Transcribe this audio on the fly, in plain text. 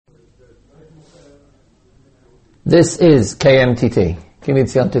This is KMTT,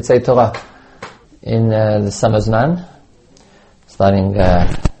 Kimitzion Titzei Torah, in the summer's man, starting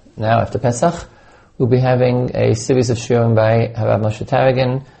now after Pesach. We'll be having a series of shiurim by Harav Moshe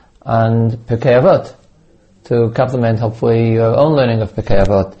Taragin on Pirkei Avot, to complement hopefully your own learning of Pirkei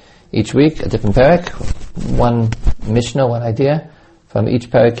Avot. Each week, a different parak, one mishnah, one idea, from each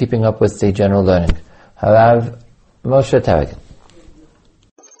parak keeping up with the general learning. Harav Moshe Taragin.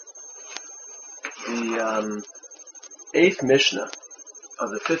 The eighth mishnah of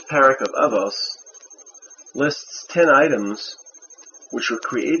the fifth parak of Avos lists 10 items which were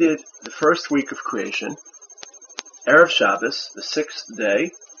created the first week of creation, Erev Shabbos, the sixth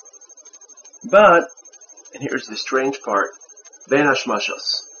day, but, and here's the strange part, Ben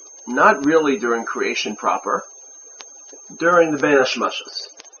Hashmashos, not really during creation proper, during the Ben Hashmashos.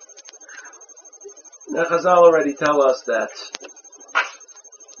 Now Chazal already tell us that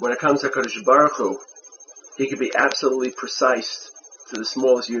when it comes to HaKadosh Baruch Hu, he can be absolutely precise to the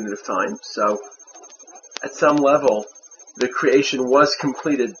smallest unit of time. So, at some level, the creation was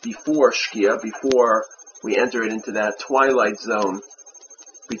completed before Shkia, before we entered into that twilight zone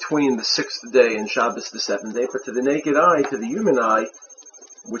between the sixth day and Shabbos the seventh day. But to the naked eye, to the human eye,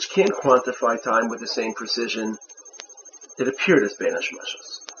 which can't quantify time with the same precision, it appeared as Ben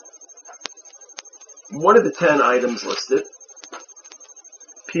Hashmashos. One of the 10 items listed,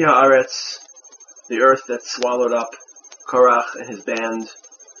 Pi Haaretz, the earth that swallowed up Korach and his band,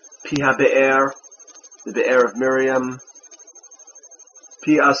 Pi HaBe'er, the Be'er of Miriam,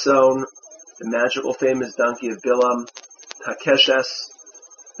 Pi Ason, the magical famous donkey of Bilam, Hakeshes,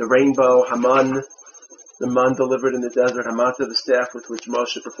 the rainbow, Haman, the man delivered in the desert, Hamata, the staff with which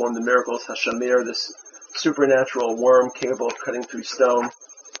Moshe performed the miracles, Hashamir, this supernatural worm capable of cutting through stone,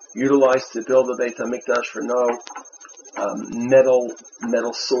 utilized to build the Beit HaMikdash for no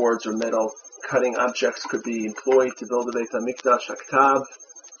metal swords or metal cutting objects could be employed to build the Beit HaMikdash, Haktav,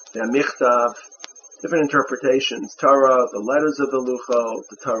 the Amichtav, different interpretations, Torah, the letters of the Luchot,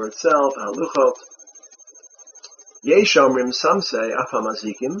 the Torah itself, the Haluchot. Yesh Omrim, some say,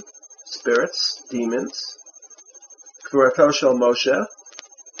 Afamazikim, spirits, demons, K'vurato Shel Moshe,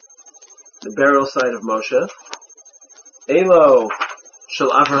 the burial site of Moshe, Elo Shel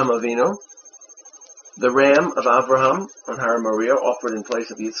Avraham Avinu, the ram of Avraham on Har Moriah offered in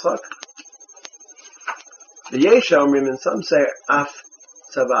place of Yitzchak. The Yesh Omrim, and some say Af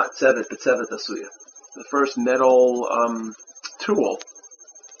Tzavat, Tzevet, B'Tzevet Asuya, the first metal tool.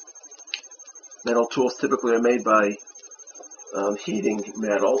 Metal tools typically are made by heating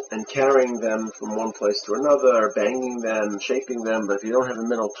metal and carrying them from one place to another, banging them, shaping them. But if you don't have a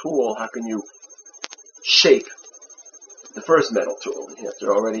metal tool, how can you shape the first metal tool? You have to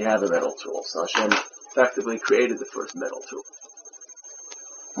already have a metal tool. So Hashem effectively created the first metal tool.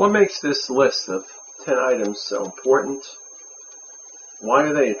 What makes this list of 10 items so important? Why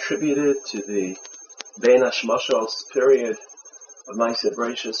are they attributed to the Ben Hashmashos period of Maaseh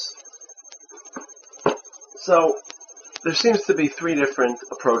Bereishis? So, there seems to be 3 different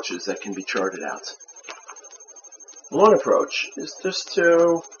approaches that can be charted out. One approach is just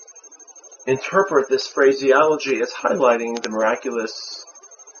to interpret this phraseology as highlighting the miraculous,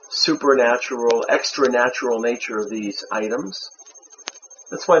 supernatural, extra-natural nature of these items.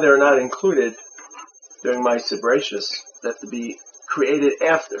 That's why they're not included during Maaseh Bereishis, that to be created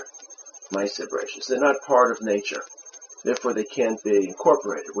after Maaseh Bereishis. They're not part of nature. Therefore, they can't be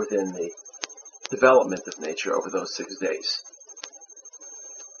incorporated within the development of nature over those 6 days.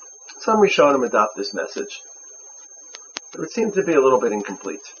 Some Rishonim adopt this message, but it seems to be a little bit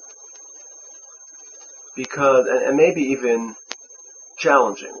incomplete. Because, and maybe even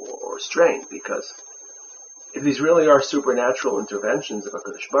challenging or strained, because if these really are supernatural interventions of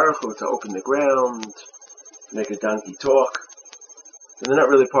HaKadosh Baruch Hu to open the ground, to make a donkey talk, then they're not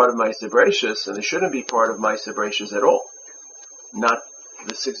really part of Maaseh Bereishis, and they shouldn't be part of Maaseh Bereishis at all. Not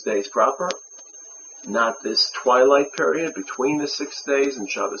the 6 days proper, not this twilight period between the 6 days and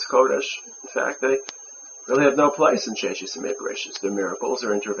Shabbos Kodesh. In fact, they really have no place in Sheshis and Bereishis. They're miracles,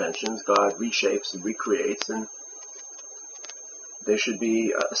 they're interventions. God reshapes and recreates, and they should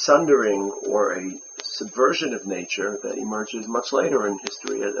be a sundering or a subversion of nature that emerges much later in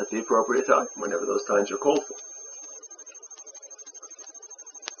history at the appropriate time, whenever those times are called for.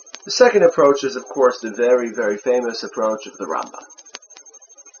 The second approach is, of course, the very, very famous approach of the Rambam.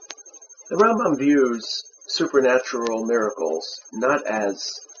 The Rambam views supernatural miracles not as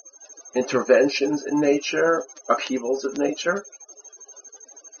interventions in nature, upheavals of nature,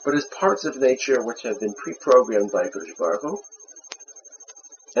 but as parts of nature which have been pre-programmed by HaKadosh Baruch Hu.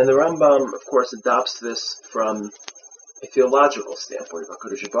 And the Rambam, of course, adopts this from a theological standpoint of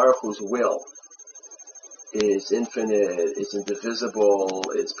HaKadosh Baruch Hu's will is infinite, is indivisible,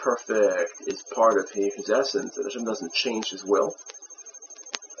 is perfect, is part of his essence, and Hashem doesn't change his will,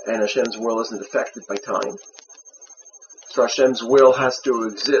 and Hashem's will isn't affected by time. So Hashem's will has to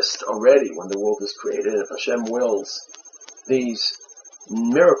exist already when the world is created. And if Hashem wills these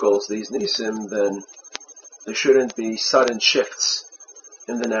miracles, these nisim, then there shouldn't be sudden shifts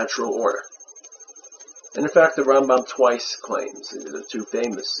in the natural order. And in fact, the Rambam twice claims, the two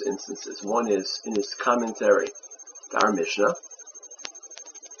famous instances. One is in his commentary to our Mishnah,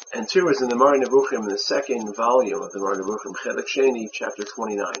 and two is in the Moreh Nevuchim, in the second volume of the Moreh Nevuchim, Chelik Sheni, chapter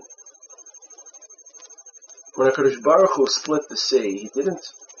 29. When HaKadosh Baruch Hu split the sea, he didn't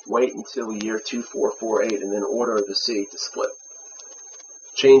wait until year 2448 and then order the sea to split,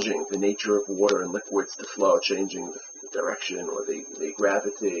 changing the nature of water and liquids to flow, changing the direction or the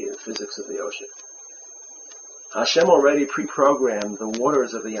gravity and physics of the ocean. Hashem already pre-programmed the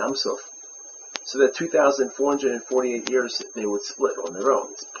waters of the Yam Suf so that 2,448 years they would split on their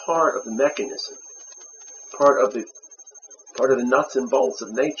own. It's part of the mechanism, part of the nuts and bolts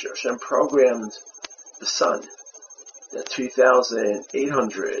of nature. Hashem programmed the sun at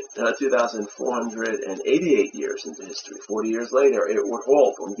 2,488 years into history. 40 years later, it would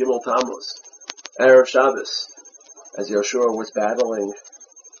halt on Gimel Tammuz, Erev Shabbos, as Yoshua was battling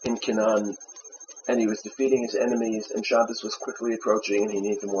in Canaan, and he was defeating his enemies, and Shabbos was quickly approaching, and he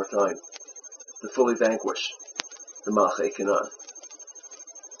needed more time to fully vanquish the Malchei Canaan.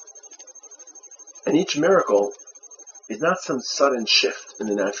 And each miracle is not some sudden shift in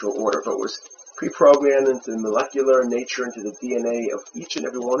the natural order, but was pre-programmed into the molecular nature, into the DNA of each and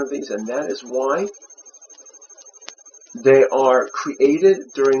every one of these, and that is why they are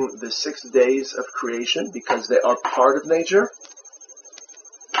created during the 6 days of creation, because they are part of nature.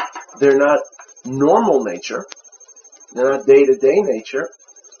 They're not normal nature. They're not day-to-day nature,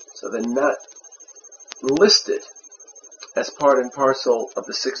 so they're not listed as part and parcel of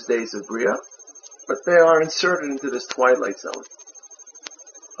the 6 days of Bria, but they are inserted into this twilight zone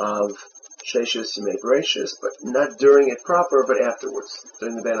of Sheshis Yemei Bereshis, but not during it proper, but afterwards,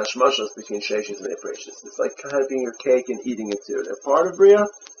 during the Ben Hashmashos between Sheshis and Yemei Bereshis. It's like having your cake and eating it too. They're part of Bria,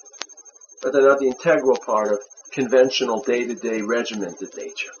 but they're not the integral part of conventional day-to-day regimented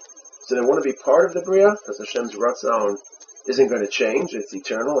nature. So they want to be part of the Bria, because Hashem's Ratzon isn't going to change, it's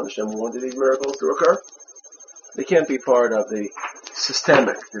eternal, and Hashem wanted these miracles to occur. They can't be part of the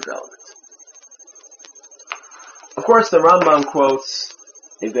systemic development. Of course, the Rambam quotes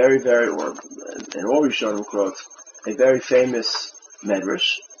a and all Rishonim quotes a very famous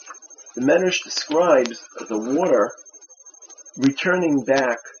medrash. The medrash describes the water returning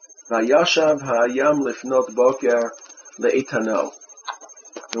back, Vayashav ha'ayam lifnot boker le'etano.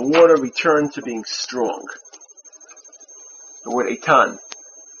 The water returned to being strong. The word etan,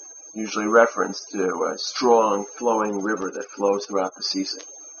 usually reference to a strong flowing river that flows throughout the season.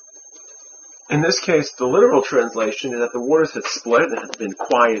 In this case, the literal translation is that the waters had split and had been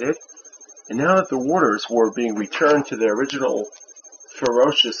quieted, and now that the waters were being returned to their original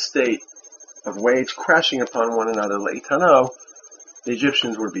ferocious state of waves crashing upon one another, le'itano, the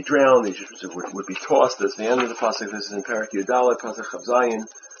Egyptians would be drowned, the Egyptians would be tossed. As the end of the pasuk, this is in Parak Yudalet, pasuk Chav Zayin,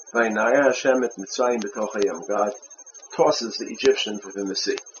 Vayinaya Hashem et Mitzrayim b'toch hayam. God tosses the Egyptians within the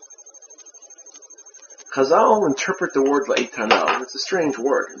sea. Chazal interpret the word la'itana. It's a strange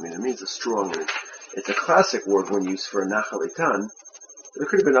word. It means a strong. It's a classic word when used for a nachal itan. There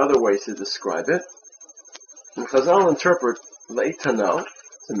could have been other ways to describe it. And Chazal interpret la'itana,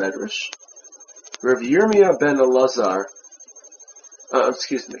 it's a medrash. Rav Yirmiyah ben Elazar, Amar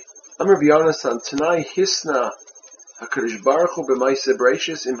Rav Yonasan, Tanai Hisna HaKadosh Baruch Hu b'maaseh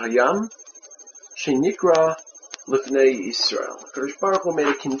Bereshis im hayam shenikra lifnei Yisrael. HaKadosh Baruch Hu made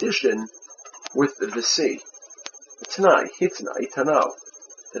a condition with the sea, Tanai, Hitna, Itano,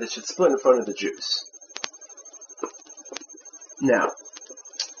 that it should split in front of the Jews. Now,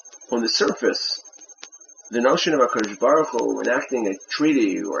 on the surface, the notion of HaKadosh Baruch Hu enacting a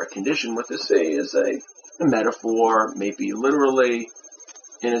treaty or a condition with the sea is a metaphor, maybe literally,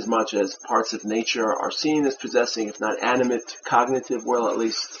 in as much as parts of nature are seen as possessing, if not animate, cognitive, well, at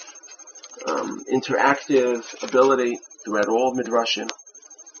least interactive ability throughout all Midrashim.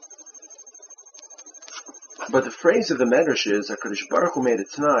 But the phrase of the Medrash is, HaKadosh Baruch Hu made a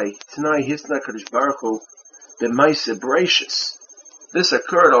Tanai Hisna HaKadosh Baruch Hu b'maaseh Bereshis. This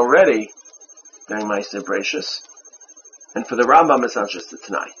occurred already during Maaseh Bereshis, and for the Rambam it's not just a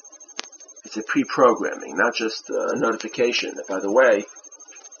Tanai. It's a pre-programming, not just a notification that, by the way,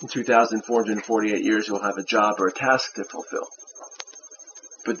 in 2,448 years you'll have a job or a task to fulfill.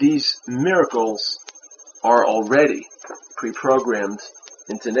 But these miracles are already pre-programmed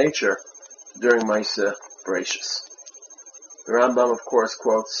into nature during Maaseh Bereshis. The Rambam, of course,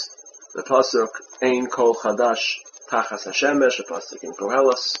 quotes the pasuk Ein Kol Chadash Tachas Hashemesh, a pasuk in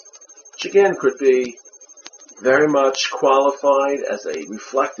Koheles, which again could be very much qualified as a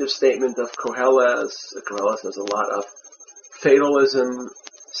reflective statement of Koheles. Koheles has a lot of fatalism,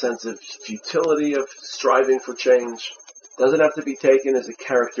 sense of futility of striving for change. Doesn't have to be taken as a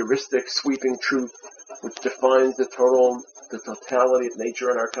characteristic, sweeping truth which defines the totality of nature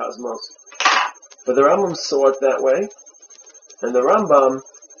in our cosmos. But the Rambam saw it that way, and the Rambam,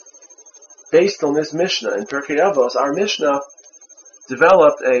 based on this Mishnah in Pirkei Avos, our Mishnah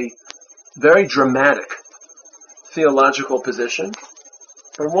developed a very dramatic theological position,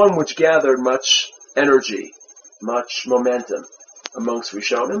 but one which gathered much energy, much momentum amongst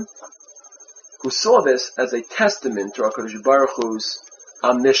Rishonim, who saw this as a testament to HaKadosh Baruch Hu's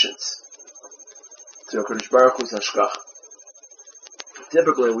omniscience, to HaKadosh Baruch Hu's hashgacha.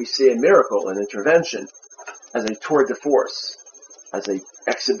 Typically, we see a miracle, an intervention, as a tour de force, as an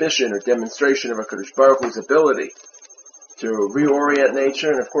exhibition or demonstration of HaKadosh Baruch Hu's ability to reorient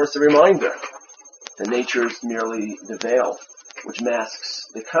nature, and of course a reminder that nature is merely the veil which masks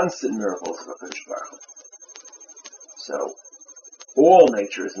the constant miracles of HaKadosh Baruch Hu. So, all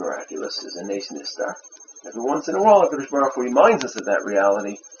nature is miraculous, is a nes nistar. Every once in a while, HaKadosh Baruch Hu reminds us of that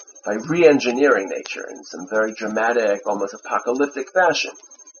reality by re-engineering nature in some very dramatic, almost apocalyptic fashion.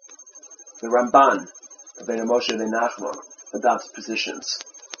 The Ramban, Rabbeinu Moshe ben Nachman, adopts positions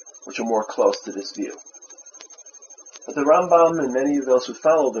which are more close to this view. But the Rambam and many of those who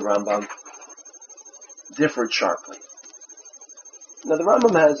followed the Rambam differed sharply. Now the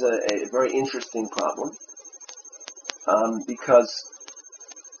Rambam has a very interesting problem, because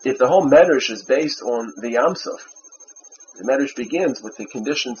if the whole Medrash is based on the Yam Suf, the Medrash begins with the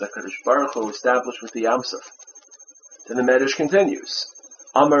conditions that Kadosh Baruch Hu established with the Yam Suf. Then the Medrash continues.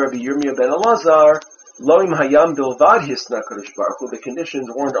 Amar Rabbi Yirmiyah ben Elazar, Loim Hayam Bilvad Hisna Kadosh Baruch Hu. The conditions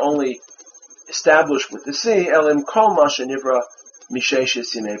weren't only established with the sea, Elim Kol Masha Nivra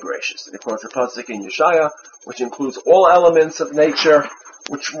Misheshis Yimei Bereshis. And it quotes a pasuk in Yeshaya, which includes all elements of nature,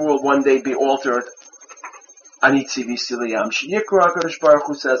 which will one day be altered. Ani tzivi siliyam sheyikra, HaKadosh Baruch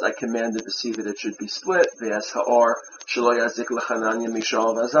Hu says, I commanded the sea that it should be split. V'es ha'or shelo yazik lechananya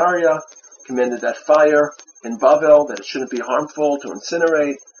mishael v'azariah, commanded that fire in Babel that it shouldn't be harmful to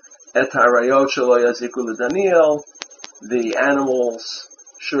incinerate. Et harayot shelo yaziku leDaniel, the animals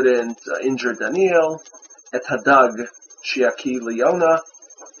shouldn't injure Daniel. Et hadag shiaki liyona,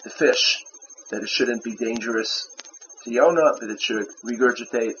 the fish, that it shouldn't be dangerous to Yonah, that it should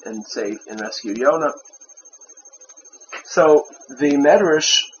regurgitate and save and rescue Yonah. So the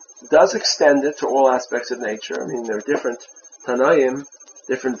Medrash does extend it to all aspects of nature. I mean, there are different Tanaim,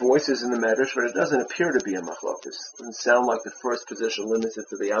 different voices in the Medrash, but it doesn't appear to be a machlokus. It doesn't sound like the first position limits it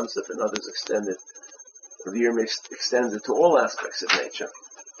to the Yam Suf and others extend it. Rav Yirmiyah extends it to all aspects of nature.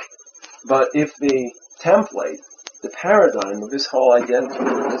 But if the template, the paradigm of this whole identity,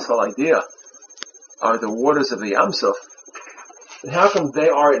 this whole idea, are the waters of the Yam Suf, then how come they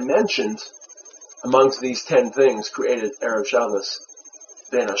aren't mentioned amongst these 10 things created Erev Shabbos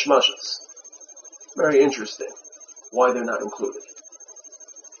Ben Hashmashos? Very interesting why they're not included.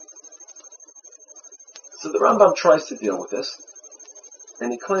 So the Rambam tries to deal with this,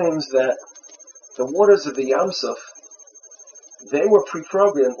 and he claims that the waters of the Yam Suf, they were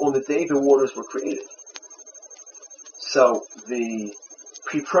pre-programmed on the day the waters were created. So the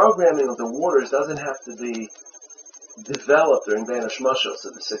pre-programming of the waters doesn't have to be developed during Ben Hashmashos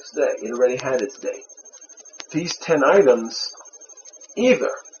of the 6th day. It already had its day. These 10 items,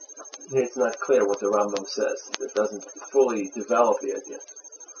 either, it's not clear what the Rambam says, it doesn't fully develop the idea.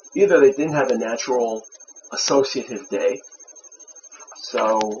 Either they didn't have a natural associative day.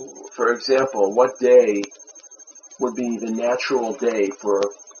 So, for example, what day would be the natural day for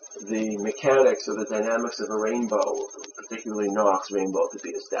the mechanics or the dynamics of a rainbow, particularly Noach's rainbow, to be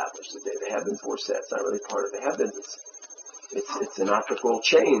established? The day the heavens were set. It's not really part of the heavens. It's an optical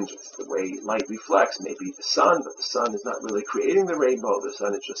change. It's the way light reflects. Maybe the sun, but the sun is not really creating the rainbow. The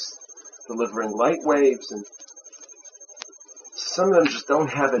sun is just delivering light waves, and some of them just don't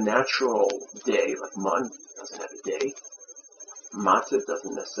have a natural day. Like Man doesn't have a day. Matzah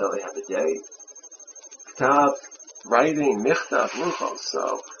doesn't necessarily have a day. Ktav, writing, Michtav, Ruchos.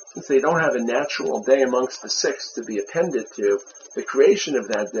 So, since they don't have a natural day amongst the 6 to be appended to the creation of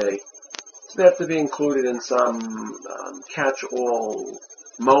that day, so they have to be included in some catch-all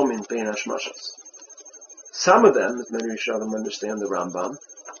moment bein hashmashos. Some of them, as many Rishonim understand the Rambam,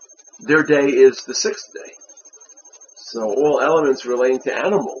 their day is the 6th day. So all elements relating to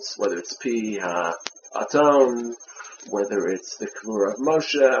animals, whether it's Pi Aton, whether it's the Kvura of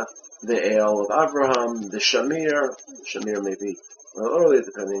Moshe, the Ale of Abraham, the Shamir. Shamir may be a little earlier,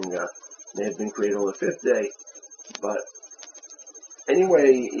 depending, may have been created on the 5th day. But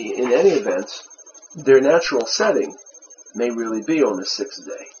anyway, in any event, their natural setting may really be on the 6th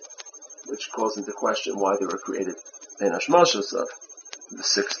day, which calls into question why they were created Ben Hashmashos of the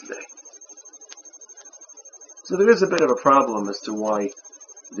 6th day. So there is a bit of a problem as to why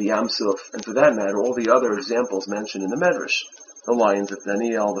the Yam Suf, and for that matter, all the other examples mentioned in the Medrash, the lions of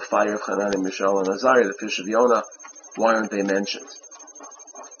Daniel, the fire of Hanan, Mishael, and Azariah, the fish of Yonah, why aren't they mentioned?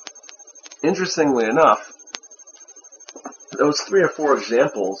 Interestingly enough, those 3 or 4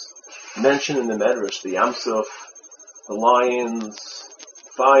 examples mentioned in the Medrash, the Yam Suf, the lions,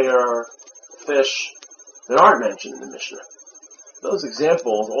 fire, fish, that aren't mentioned in the Mishnah. Those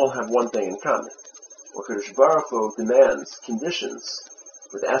examples all have one thing in common. What Kadosh Baruch Hu demands, conditions,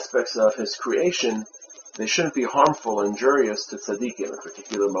 with aspects of his creation, they shouldn't be harmful and injurious to tzaddikim at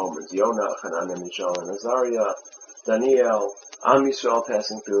particular moments. Yonah, Hanan, Mishael, and Azariah, Daniel, Am Yisrael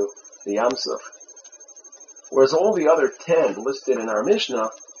passing through the Yam Suf. Whereas all the other 10 listed in our Mishnah,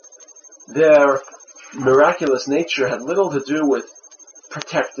 their miraculous nature had little to do with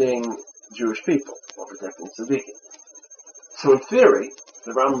protecting Jewish people or protecting tzaddikim. So in theory,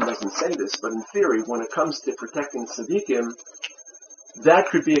 the Rambam doesn't say this, but in theory, when it comes to protecting tzaddikim, that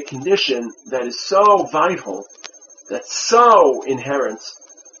could be a condition that is so vital, that's so inherent,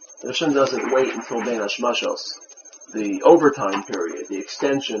 that Hashem doesn't wait until Ben Hashmashos, the overtime period, the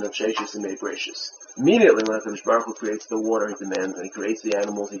extension of Sheshis and Mebreshis. Immediately when HaKadosh Baruch Hu creates the water, he demands, and he creates the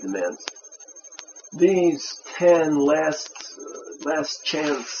animals, he demands. These 10 last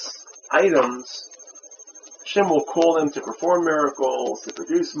chance items, Hashem will call them to perform miracles, to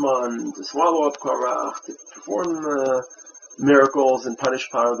produce man, to swallow up Korach, to perform miracles and punish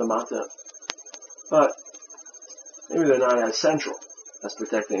Paro the Mata. But maybe they're not as central as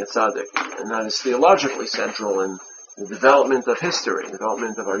protecting a tzaddik, and not as theologically central in the development of history,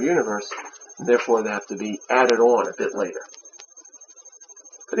 development of our universe, and therefore they have to be added on a bit later.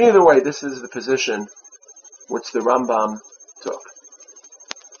 But either way, this is the position which the Rambam took.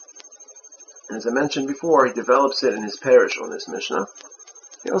 And as I mentioned before, he develops it in his parish on this Mishnah.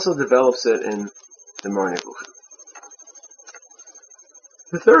 He also develops it in the Moreh Nevuchim.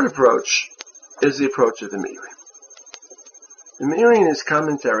 The third approach is the approach of the Meiri. The Meiri, in his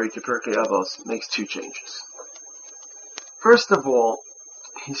commentary to Pirkei Avos, makes 2 changes. First of all,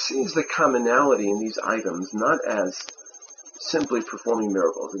 he sees the commonality in these items not as simply performing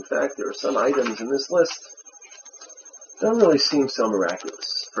miracles. In fact, there are some items in this list that don't really seem so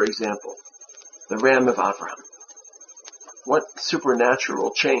miraculous. For example, the ram of Avraham. What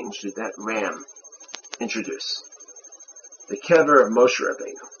supernatural change did that ram introduce? The kever of Moshe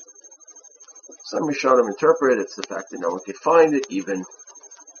Rabbeinu. Some Rishonim interpret it's the fact that no one could find it, even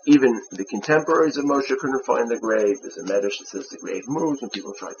the contemporaries of Moshe couldn't find the grave. There's a medrash that says the grave moves when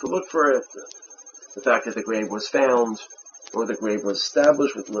people tried to look for it. The fact that the grave was found, or the grave was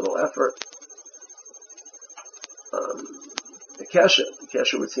established with little effort. The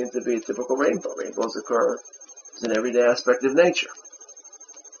kesher would seem to be a typical rainbow. Rainbows occur as an everyday aspect of nature.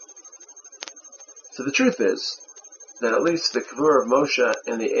 So the truth is that at least the Kavur of Moshe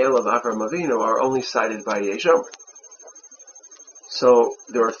and the Ale of Avraham Avinu are only cited by Yesh Omer. So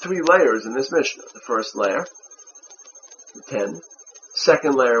there are 3 layers in this Mishnah. The first layer, the 10.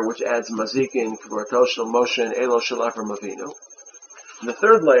 Second layer, which adds Mazikin, Kavur Toshel, Moshe, and Elo Shel Avraham Avinu. And the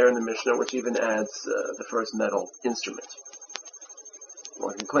third layer in the Mishnah, which even adds the first metal instrument.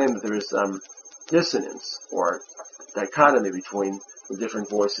 One can claim that there is some dissonance or dichotomy between the different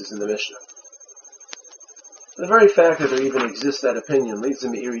voices in the Mishnah. The very fact that there even exists that opinion leads the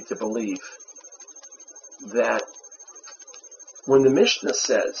Meiri to believe that when the Mishnah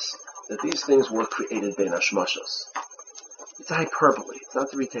says that these things were created ben hashmashos, it's hyperbole. It's not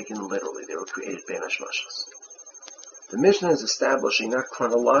to be taken literally. They were created ben hashmashos. The Mishnah is establishing not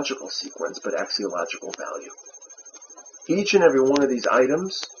chronological sequence, but axiological value. Each and every one of these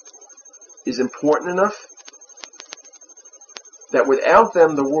items is important enough that without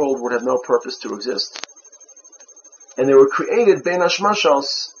them the world would have no purpose to exist. And they were created ben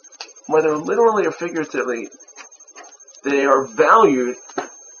hashmashos, whether literally or figuratively, they are valued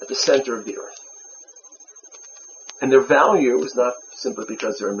at the center of the earth. And their value is not simply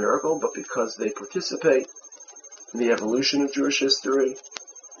because they're a miracle, but because they participate in the evolution of Jewish history,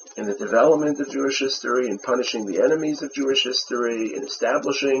 in the development of Jewish history, in punishing the enemies of Jewish history, in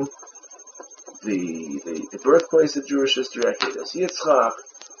establishing the birthplace of Jewish history, Akedas Yitzchak,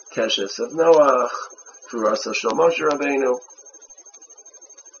 Keshes of Noach, Furasa Shel Moshe Rabbeinu.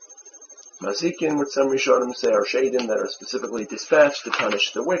 Mazikin, what some Rishonim say, are Shadim that are specifically dispatched to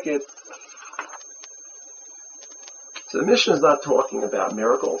punish the wicked. So the Mishnah is not talking about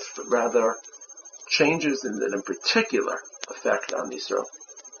miracles, but rather changes that in particular affect Am Yisrael.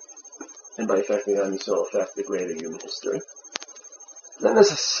 And by affecting Am Yisrael, affect the greater human history. Not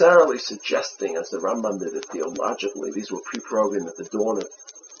necessarily suggesting, as the Rambam did it theologically, these were pre-programmed at the dawn of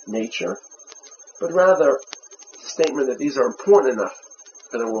nature, but rather a statement that these are important enough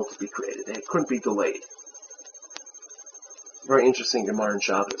for the world to be created. They couldn't be delayed. Very interesting Gemara in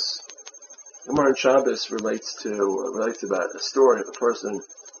Shabbos. Gemara in Shabbos relates about a story of a person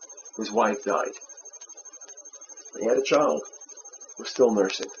whose wife died. He had a child who was still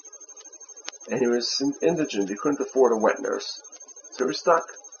nursing. And he was indigent. He couldn't afford a wet nurse. So he was stuck.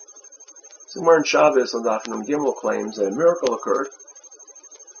 So Gemara in Shabbos on Daf Nun Gimel claims that a miracle occurred,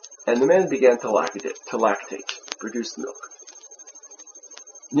 and the man began to lactate, produce milk.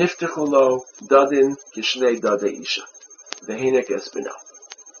 Niftechu lo dadin kishnei dade isha. Vehinek espinah.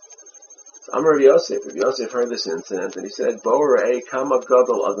 So Amar Rav Yosef heard this incident, and he said, Bo ra'ei kama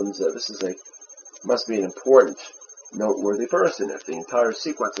gadol adam zeh. This must be an important, noteworthy person if the entire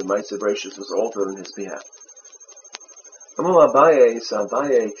sequence of Ma'aser Bereishis was altered on his behalf. Amar Abaye, so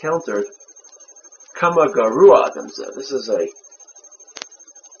Abaye countered, Kama garua adam zeh. This is a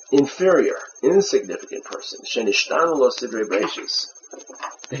inferior, insignificant person. Shenishtanu lo sidrei Bereishis.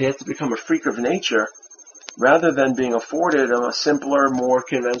 That he had to become a freak of nature rather than being afforded a simpler, more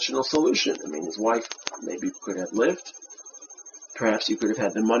conventional solution. I mean, his wife maybe could have lived. Perhaps he could have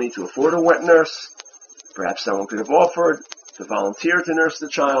had the money to afford a wet nurse. Perhaps someone could have offered to volunteer to nurse the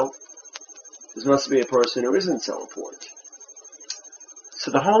child. This must be a person who isn't so important.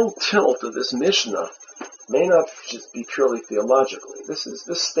 So the whole tilt of this Mishnah may not just be purely theologically. This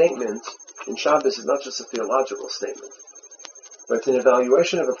statement in Shabbos is not just a theological statement, but it's an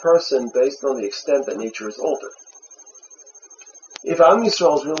evaluation of a person based on the extent that nature is altered. If Am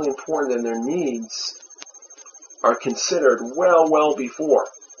Yisrael is really important, then their needs are considered well before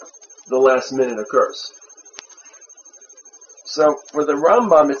the last minute occurs. So for the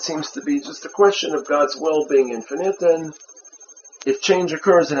Rambam, it seems to be just a question of God's will being infinite, and if change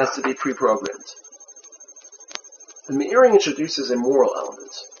occurs, it has to be pre-programmed. The Meiri introduces a moral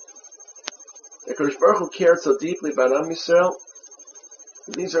element. The HaKadosh Baruch Hu cared so deeply about Am Yisrael,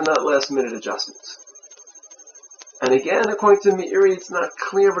 these are not last-minute adjustments. And again, according to Meiri, it's not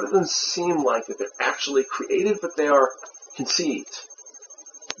clear, but it doesn't seem like that they're actually created, but they are conceived.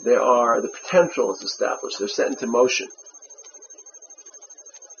 The potential is established. They're set into motion.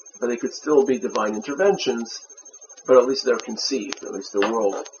 But they could still be divine interventions, but at least they're conceived. At least the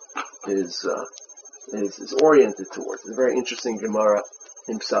world is oriented towards. It's a very interesting Gemara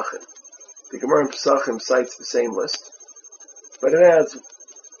in Pesachim. The Gemara in Pesachim cites the same list, but it adds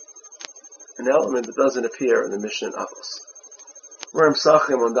an element that doesn't appear in the Mishnah in Avos. We're in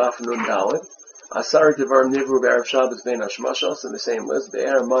Pesachim on Daf Nun Daled. Asar Devarim Nivru B'Erev Shabbos Bein Hashmashos in the same list.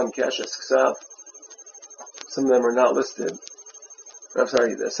 Be'er Man Keshes Ksav. Some of them are not listed. I'm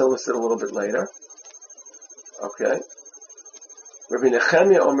sorry, they're still listed a little bit later. Okay. Rabbi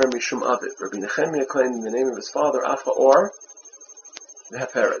Nechemia Omer Mishum Avid. Rabbi Nechemia claimed in the name of his father, Afa Or,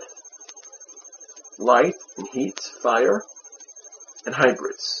 Vehapered. Light and heat, fire, and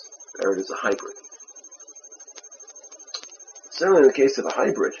hybrids. Pered is a hybrid. Certainly in the case of a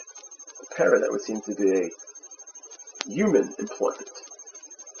hybrid, a pered, that would seem to be a human employment.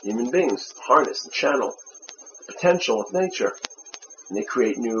 Human beings harness and channel the potential of nature, and they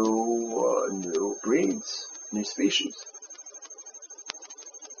create new breeds, new species.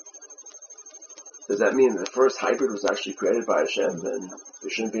 Does that mean the first hybrid was actually created by Hashem? Then there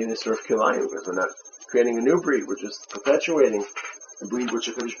shouldn't be any sort of kilayim, because we're not creating a new breed, we're just perpetuating the breed which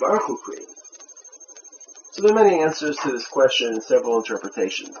HaKadosh Baruch Hu created. So there are many answers to this question and several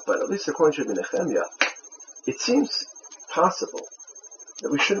interpretations, but at least according to Nehemiah, it seems possible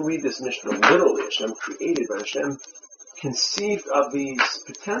that we shouldn't read this Mishnah literally. Hashem created, but Hashem conceived of these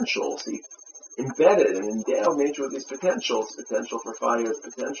potentials, the embedded and endowed nature of these potentials, potential for fire,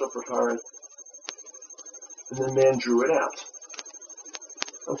 potential for power, and then man drew it out.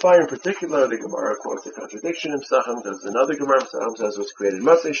 On fire in particular, the Gemara quotes a contradiction in Pesachim, because another Gemara in Pesachim says it was created in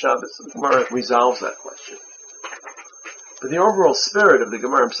Motzei Shabbos, so the Gemara resolves that question. But the overall spirit of the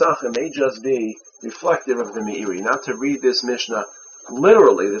Gemara in Pesachim may just be reflective of the Meiri, not to read this Mishnah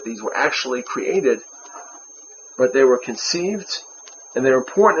literally, that these were actually created, but they were conceived, and they're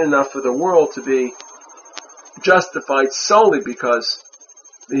important enough for the world to be justified solely because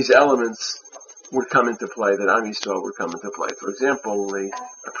these elements would come into play, that Am Yisrael would come into play. For example,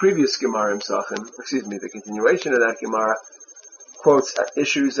 a previous Gemara in Pesachim, the continuation of that Gemara, quotes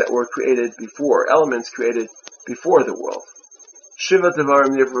issues that were created before, elements created before the world. Shiva Devarim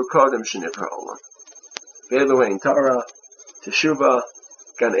Nivru Kodem Shenivra Olam. Ve'eluhein Torah, Teshuvah,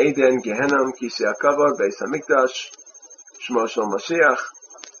 Gan Eden, Gehenna, Kisei HaKavod, Beis HaMikdash, Shemo Shel Mashiach.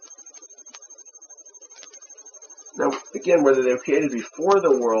 Now, again, whether they were created before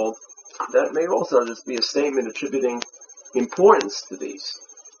the world, that may also just be a statement attributing importance to these.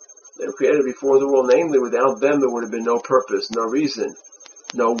 They were created before the world, namely, without them there would have been no purpose, no reason,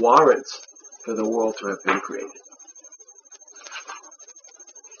 no warrant for the world to have been created.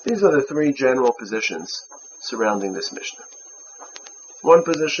 These are the three general positions surrounding this Mishnah. One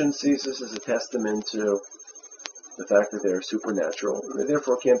position sees this as a testament to the fact that they are supernatural, and they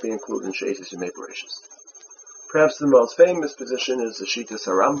therefore can't be included in Sheitas Yemei Bereshis. Perhaps the most famous position is the Shitas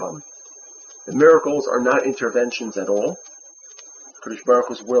HaRambam. The miracles are not interventions at all. Kadosh Baruch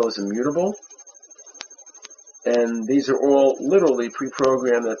Hu's will is immutable, and these are all literally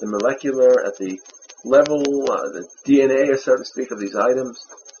pre-programmed at the molecular, at the level, the DNA, so to speak, of these items.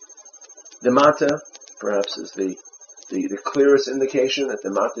 The Mata, perhaps, is the clearest indication that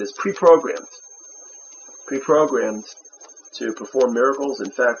the Mata is pre-programmed to perform miracles. In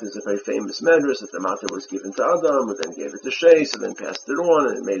fact, there's a very famous medrash that the Mata was given to Adam, and then gave it to Sheis, and then passed it on,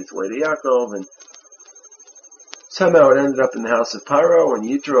 and it made its way to Yaakov, and somehow it ended up in the house of Paro, and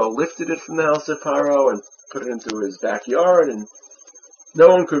Yitro lifted it from the house of Paro and put it into his backyard, and no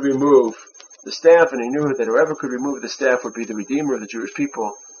one could remove the staff, and he knew that whoever could remove the staff would be the Redeemer of the Jewish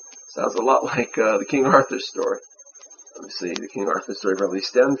people. Sounds a lot like the King Arthur story. Obviously, the King Arthur story probably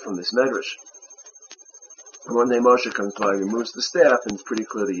stemmed from this medrash. And one day Moshe comes by and removes the staff, and it's pretty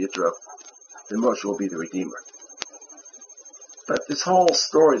clear to Yitro that Moshe will be the Redeemer. But this whole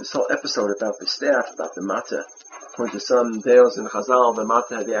story, this whole episode about the staff, about the Mata, according to some Deos and Chazal, the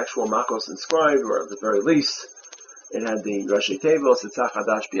Mata had the actual Makos inscribed, or at the very least, it had the Rashi Tevos, Tzach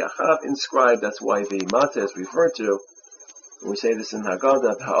Hadash Biachav inscribed. That's why the Mata is referred to. And we say this in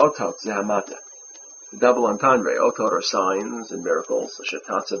Haggadah, Ha'otot Zehamata. The double entendre. Otot are signs and miracles.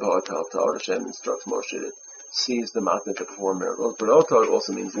 Shetatzav Ha'otot. Hashem instructs Moshe to seize the Mata to perform miracles. But Otot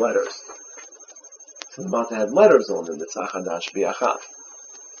also means letters. So the Mata had letters on them, the Tzach Hadash Biachav.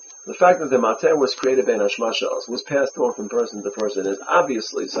 The fact that the Mata was created by Hashmashos, was passed on from person to person, is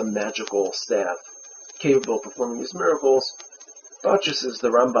obviously some magical staff capable of performing these miracles, buttresses the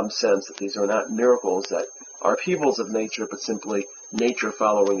Rambam's sense that these are not miracles that are upheavals of nature, but simply nature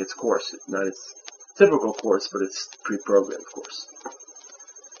following its course. Not its typical course, but its pre-programmed course.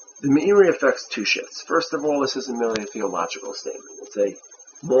 The Meiri affects two shifts. First of all, this isn't merely a theological statement. It's a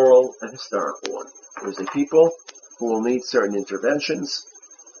moral and historical one. There's a people who will need certain interventions,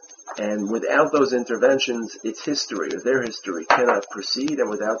 and without those interventions, its history, or their history, cannot proceed, and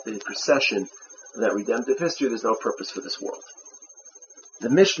without the procession of that redemptive history, there's no purpose for this world. The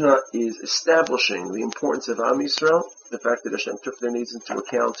Mishnah is establishing the importance of Am Yisrael, the fact that Hashem took their needs into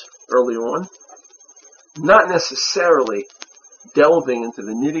account early on, not necessarily delving into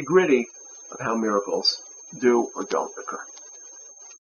the nitty-gritty of how miracles do or don't occur.